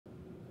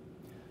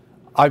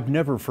I've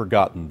never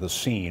forgotten the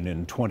scene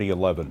in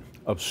 2011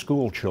 of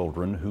school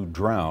children who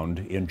drowned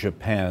in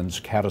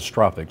Japan's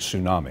catastrophic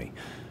tsunami.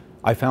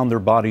 I found their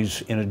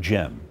bodies in a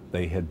gym.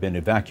 They had been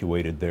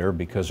evacuated there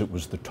because it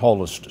was the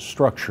tallest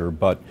structure,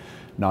 but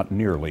not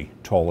nearly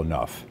tall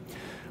enough.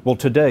 Well,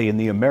 today in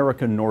the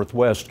American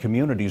Northwest,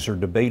 communities are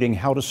debating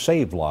how to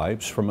save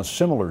lives from a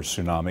similar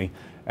tsunami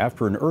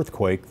after an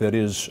earthquake that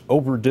is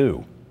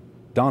overdue.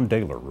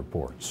 Dahler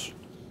reports.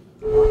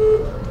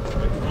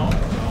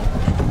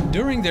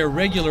 During their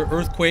regular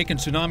earthquake and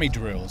tsunami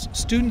drills,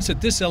 students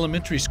at this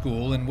elementary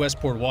school in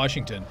Westport,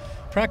 Washington,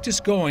 practice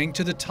going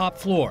to the top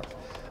floor.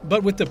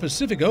 But with the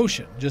Pacific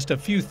Ocean just a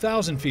few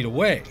thousand feet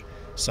away,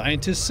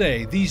 scientists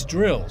say these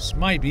drills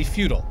might be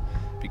futile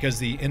because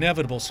the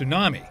inevitable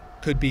tsunami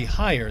could be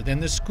higher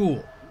than the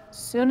school. As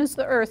soon as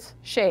the earth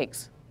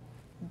shakes,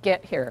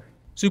 get here.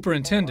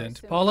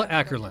 Superintendent Paula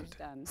Ackerland.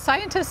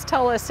 Scientists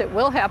tell us it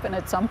will happen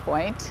at some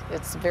point.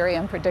 It's very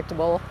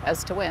unpredictable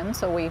as to when,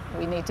 so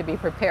we need to be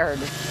prepared.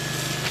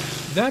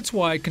 That's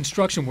why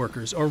construction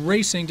workers are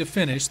racing to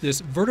finish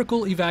this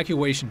vertical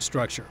evacuation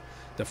structure,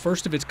 the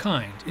first of its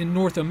kind in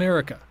North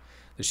America.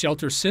 The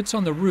shelter sits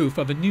on the roof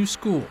of a new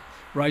school,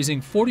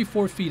 rising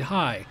 44 feet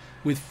high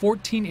with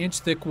 14-inch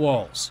thick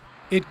walls.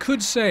 It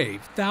could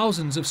save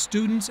thousands of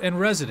students and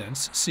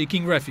residents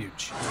seeking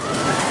refuge.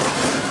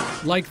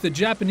 Like the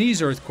Japanese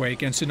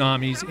earthquake and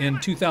tsunamis in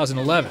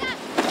 2011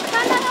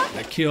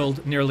 that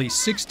killed nearly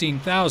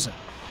 16,000.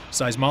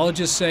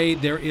 Seismologists say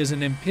there is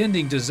an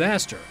impending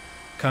disaster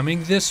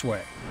coming this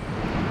way.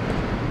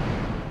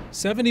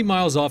 70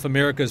 miles off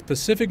America's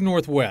Pacific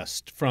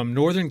Northwest, from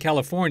Northern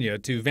California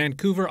to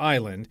Vancouver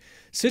Island,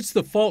 sits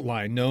the fault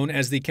line known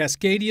as the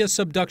Cascadia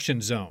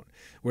Subduction Zone,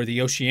 where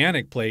the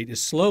oceanic plate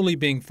is slowly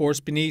being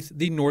forced beneath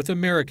the North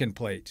American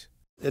plate.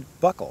 It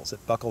buckles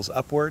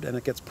upward, and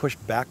it gets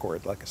pushed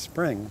backward like a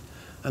spring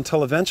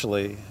until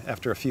eventually,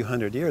 after a few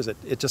hundred years,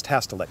 it just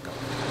has to let go.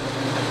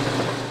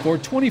 For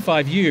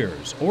 25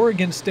 years,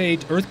 Oregon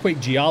State earthquake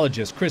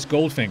geologist Chris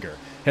Goldfinger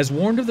has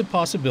warned of the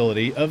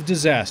possibility of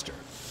disaster.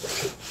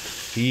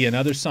 He and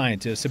other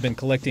scientists have been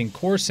collecting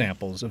core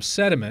samples of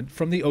sediment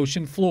from the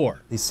ocean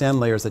floor. These sand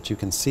layers that you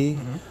can see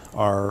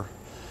are,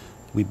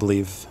 we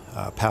believe,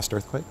 past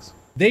earthquakes.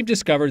 They've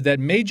discovered that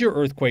major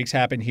earthquakes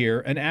happen here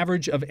an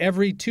average of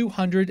every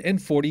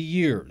 240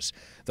 years.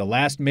 The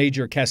last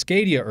major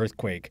Cascadia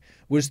earthquake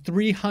was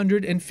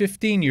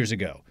 315 years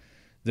ago.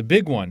 The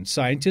big one,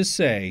 scientists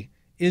say,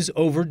 is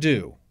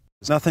overdue.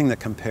 There's nothing that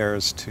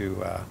compares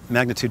to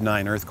magnitude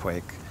 9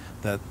 earthquake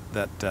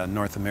that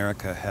North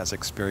America has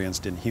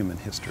experienced in human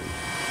history.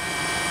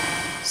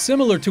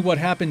 Similar to what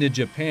happened in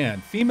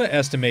Japan, FEMA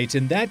estimates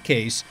in that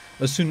case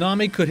a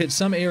tsunami could hit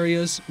some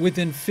areas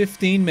within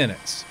 15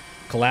 minutes.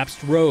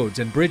 Collapsed roads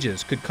and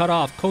bridges could cut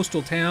off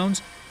coastal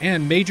towns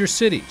and major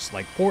cities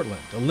like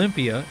Portland,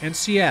 Olympia, and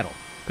Seattle,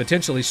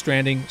 potentially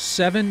stranding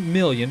 7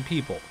 million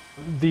people.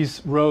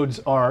 These roads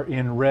are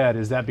in red.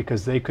 Is that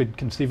because they could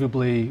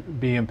conceivably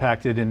be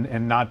impacted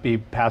and not be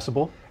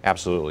passable?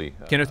 Absolutely.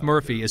 Kenneth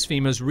Murphy is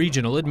FEMA's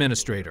regional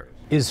administrator.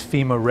 Is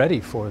FEMA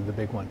ready for the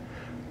big one?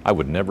 I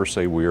would never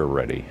say we are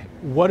ready.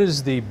 What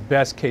is the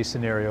best case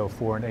scenario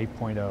for an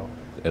 8.0?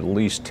 At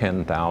least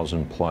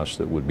 10,000 plus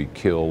that would be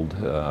killed,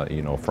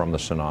 from the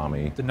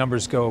tsunami. The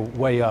numbers go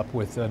way up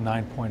with a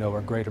 9.0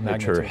 or greater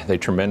magnitude. They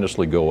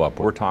tremendously go up.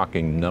 We're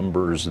talking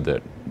numbers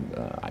that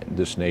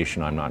this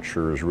nation, I'm not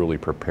sure, is really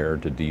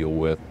prepared to deal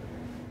with.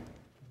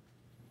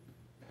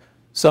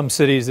 Some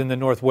cities in the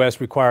Northwest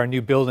require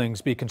new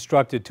buildings be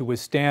constructed to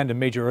withstand a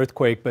major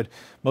earthquake, but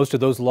most of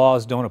those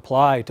laws don't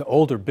apply to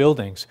older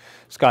buildings.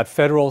 Scott,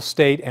 federal,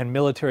 state, and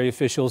military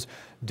officials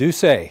do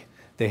say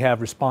they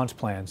have response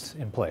plans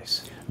in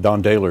place.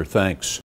 Dahler, thanks.